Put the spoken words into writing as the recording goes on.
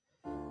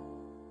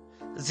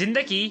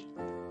जिंदगी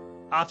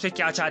आपसे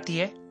क्या चाहती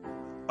है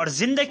और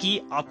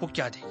जिंदगी आपको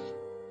क्या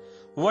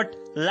देगी। What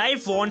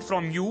life wants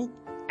from you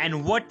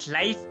and what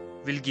life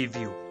will give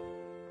you।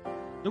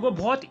 देखो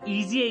बहुत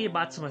इजी है ये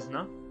बात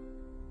समझना,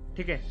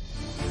 ठीक है।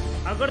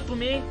 अगर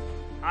तुम्हें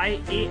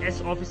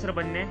IAS ऑफिसर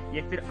बनना है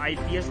या फिर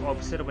IPS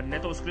ऑफिसर बनना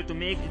है तो उसके लिए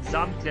तुम्हें एक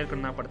एग्जाम क्लियर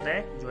करना पड़ता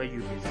है जो है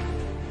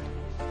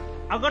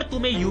यूपीएससी। अगर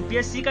तुम्हें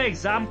यूपीएससी का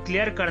एग्जाम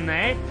क्लियर करना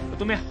है तो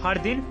तुम्हें हर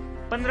दिन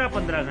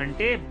 15-15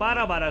 घंटे,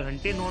 12-12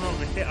 घंटे, 9-9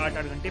 घंटे,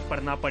 8-8 घंटे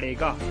पढ़ना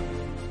पड़ेगा।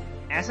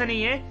 ऐसा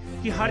नहीं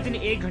है कि हर दिन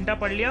 1 घंटा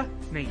पढ़ लिया,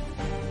 नहीं,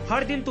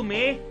 हर दिन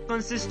तुम्हें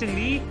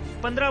कंसिस्टेंटली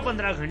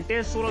 15-15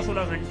 घंटे,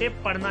 16-16 घंटे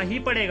पढ़ना ही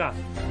पड़ेगा,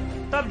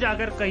 तब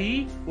जाकर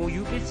कहीं वो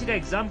यूपीएससी का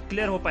एग्जाम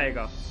क्लियर हो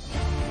पाएगा।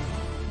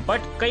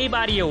 बट कई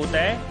बार ये होता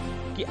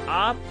है कि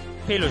आप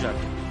फेल हो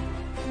जाते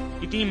हो,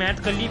 इतनी मेहनत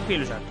कर ली, फेल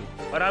हो जाते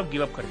हो और आप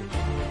गिव अप कर देते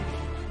हो।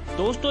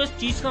 दोस्तों, इस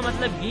चीज का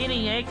मतलब ये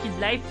नहीं है कि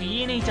लाइफ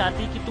ये नहीं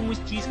चाहती कि तुम इस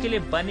चीज के लिए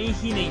बने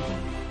ही नहीं हो,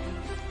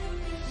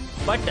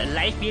 बट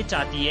लाइफ ये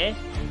चाहती है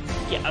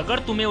कि अगर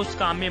तुम्हें उस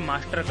काम में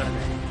मास्टर करना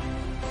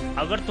है,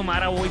 अगर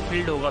तुम्हारा वो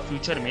फील्ड होगा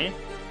फ्यूचर में,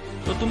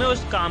 तो तुम्हें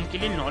उस काम के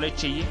लिए नॉलेज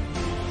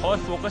चाहिए और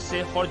फोकस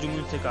से और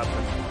जुनून से काम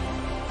करना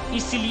है।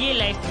 इसलिए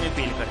लाइफ तुम्हें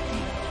फेल करती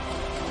है।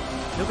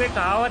 क्योंकि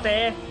कहावत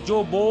है,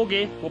 जो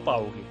बोओगे वो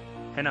पाओगे,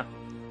 है ना।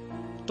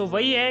 तो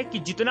वही है कि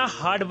जितना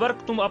हार्ड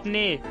वर्क तुम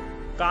अपने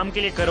काम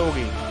के लिए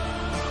करोगे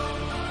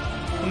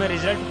तुम्हें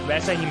रिजल्ट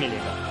वैसा ही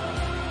मिलेगा।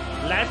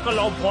 लाइफ का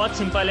लॉ बहुत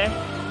सिंपल है,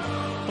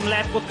 तुम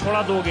लाइफ को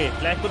थोड़ा दोगे,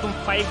 लाइफ को तुम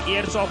 5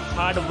 years of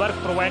hard work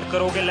provide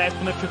करोगे, लाइफ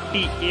तुम्हें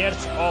 50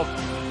 years of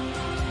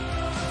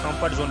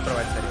comfort zone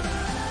provide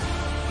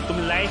करेगी।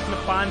 तुम लाइफ में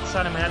 5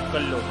 साल मेहनत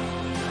कर लो,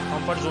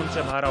 कंफर्ट जोन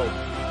से बाहर आओ,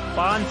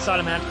 5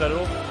 साल मेहनत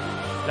करो,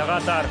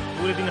 लगातार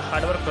पूरे दिन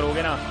हार्ड वर्क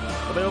करोगे ना,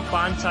 तो भाई वो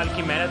 5 साल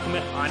की मेहनत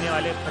तुम्हें आने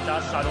वाले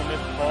 50 सालों में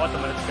बहुत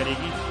मदद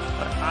करेगी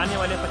और आने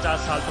वाले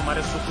 50 साल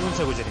तुम्हारे सुकून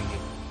से गुजरेंगे।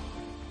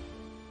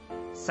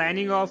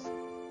 Signing off,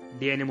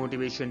 DNA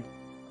motivation,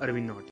 Arvind note.